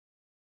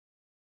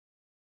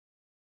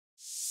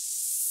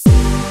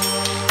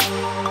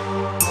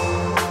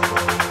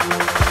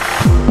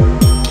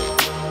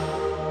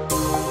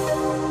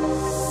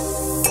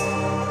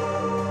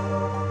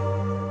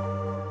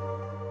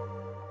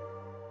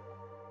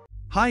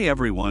Hi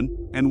everyone,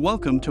 and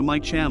welcome to my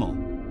channel.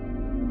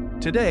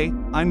 Today,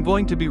 I'm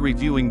going to be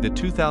reviewing the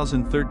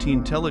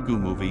 2013 Telugu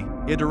movie,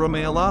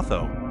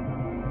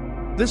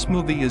 Idaramayallatho. This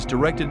movie is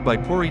directed by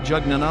Puri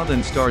Jagannathan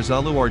and stars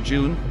Allu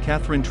Arjun,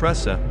 Catherine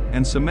Tressa,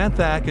 and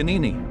Samantha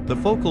Akinini. The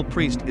focal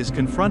priest is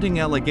confronting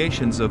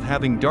allegations of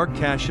having dark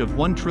cash of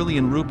 1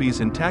 trillion rupees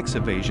in tax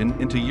evasion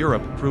into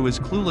Europe through his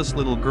clueless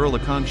little girl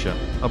Akansha,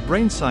 a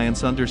brain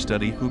science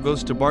understudy who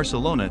goes to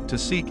Barcelona to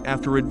seek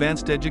after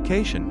advanced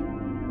education.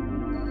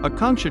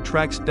 Akansha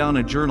tracks down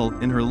a journal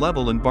in her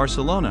level in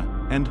Barcelona,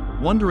 and,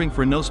 wondering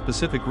for no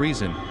specific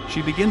reason,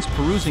 she begins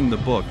perusing the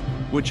book,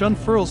 which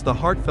unfurls the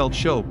heartfelt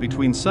show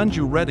between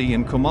Sanju Reddy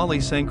and Komali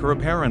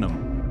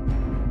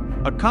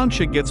Sankaraparanam.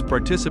 Akansha gets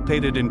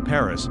participated in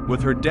Paris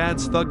with her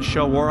dad's thug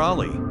Shawar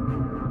Ali.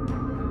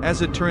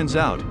 As it turns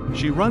out,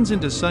 she runs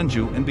into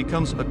Sanju and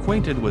becomes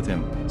acquainted with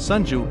him.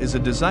 Sanju is a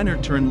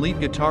designer-turned-lead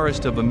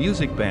guitarist of a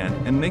music band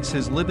and makes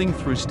his living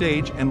through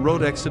stage and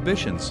road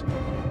exhibitions.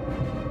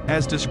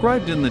 As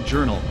described in the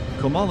journal,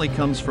 Komali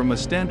comes from a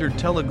standard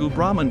Telugu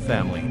Brahmin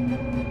family.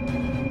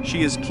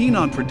 She is keen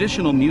on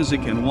traditional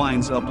music and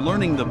winds up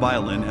learning the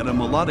violin at a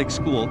melodic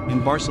school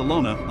in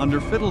Barcelona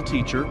under fiddle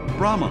teacher,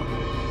 Brahma.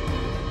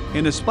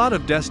 In a spot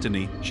of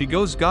destiny, she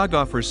goes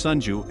gaga for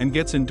Sanju and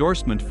gets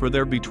endorsement for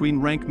their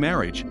between-rank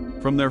marriage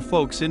from their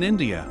folks in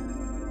India.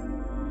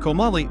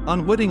 Komali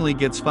unwittingly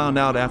gets found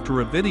out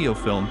after a video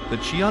film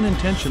that she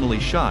unintentionally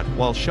shot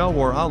while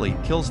Shawar Ali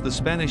kills the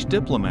Spanish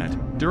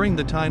diplomat during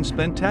the time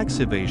spent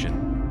tax evasion.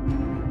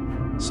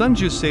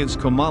 Sanju saves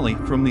Komali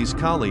from these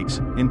colleagues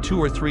in 2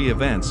 or 3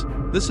 events.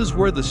 This is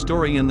where the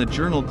story in the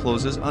journal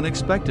closes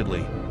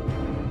unexpectedly.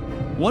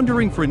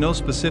 Wondering for no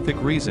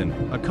specific reason,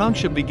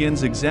 Akansha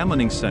begins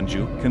examining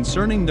Sanju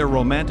concerning their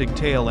romantic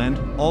tale and,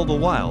 all the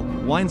while,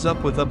 winds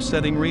up with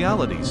upsetting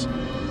realities.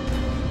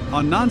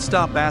 On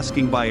non-stop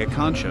asking by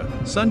Akansha,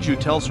 Sanju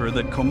tells her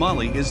that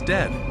Komali is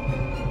dead.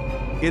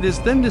 It is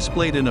then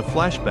displayed in a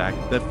flashback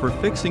that for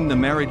fixing the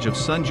marriage of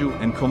Sanju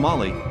and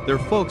Komali, their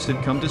folks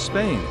had come to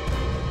Spain.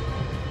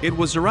 It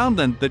was around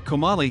then that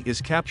Komali is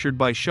captured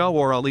by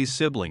Shawar Ali's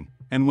sibling,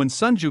 and when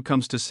Sanju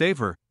comes to save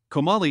her,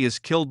 Komali is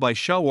killed by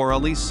Shawar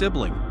Ali's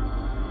sibling.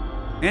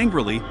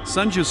 Angrily,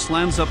 Sanju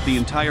slams up the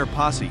entire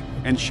posse,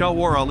 and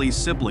Shawar Ali's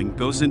sibling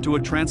goes into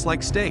a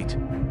trance-like state.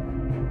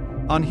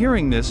 On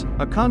hearing this,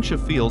 Akansha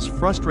feels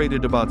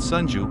frustrated about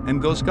Sanju and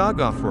goes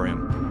gaga for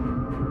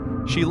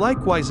him. She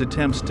likewise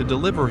attempts to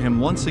deliver him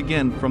once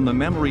again from the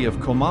memory of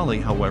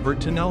Komali, however,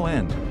 to no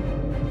end.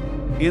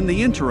 In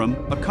the interim,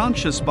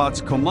 Akansha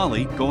spots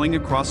Komali going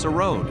across a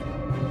road.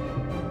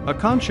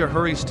 Akansha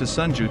hurries to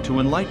Sanju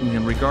to enlighten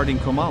him regarding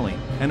Komali,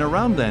 and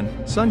around then,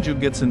 Sanju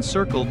gets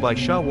encircled by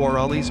Shawar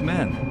Ali's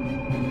men.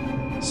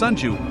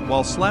 Sanju,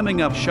 while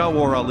slamming up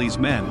Shawar Ali's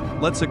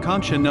men, lets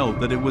Akansha know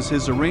that it was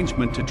his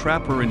arrangement to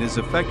trap her in his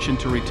affection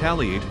to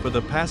retaliate for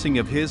the passing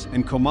of his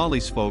and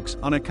Komali's folks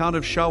on account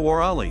of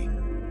Shawar Ali.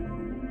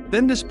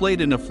 Then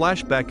displayed in a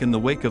flashback in the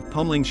wake of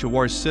pummeling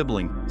Shawar's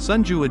sibling,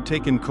 Sanju had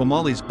taken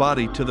Komali's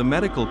body to the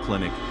medical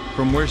clinic,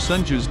 from where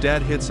Sanju's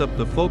dad hits up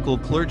the focal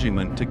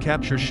clergyman to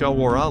capture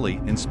Shawar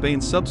Ali in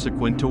Spain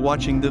subsequent to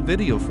watching the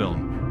video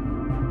film.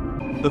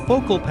 The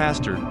focal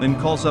pastor then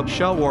calls up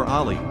Shawar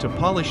Ali to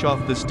polish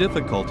off this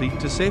difficulty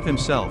to save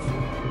himself.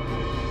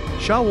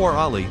 Shawar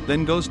Ali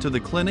then goes to the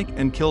clinic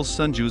and kills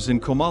Sanju's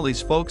and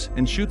Komali's folks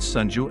and shoots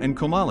Sanju and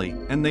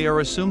Komali, and they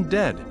are assumed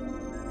dead.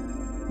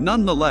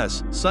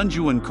 Nonetheless,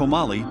 Sanju and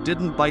Komali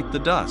didn't bite the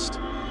dust.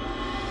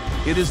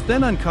 It is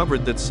then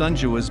uncovered that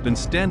Sanju has been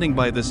standing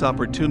by this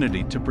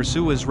opportunity to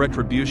pursue his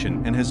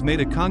retribution and has made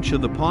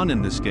Akansha the pawn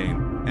in this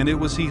game, and it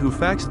was he who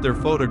faxed their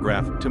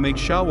photograph to make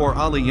Shawar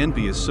Ali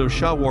envious so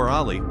Shawar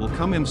Ali will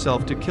come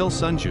himself to kill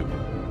Sanju.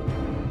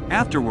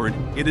 Afterward,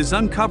 it is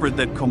uncovered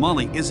that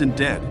Komali isn't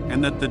dead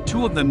and that the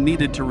two of them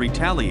needed to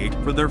retaliate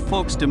for their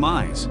folks'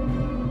 demise.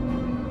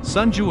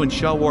 Sanju and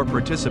Shawar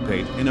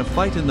participate in a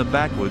fight in the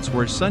backwoods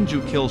where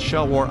Sanju kills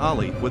Shawar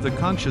Ali with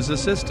Akansha's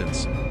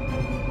assistance.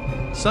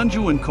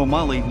 Sanju and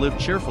Komali live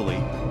cheerfully,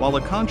 while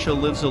Akansha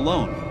lives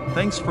alone.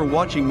 Thanks for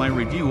watching my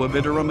review of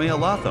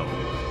Idaramayallatho.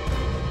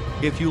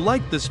 If you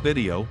liked this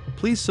video,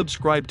 please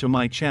subscribe to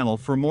my channel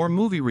for more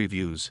movie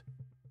reviews.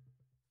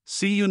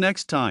 See you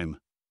next time.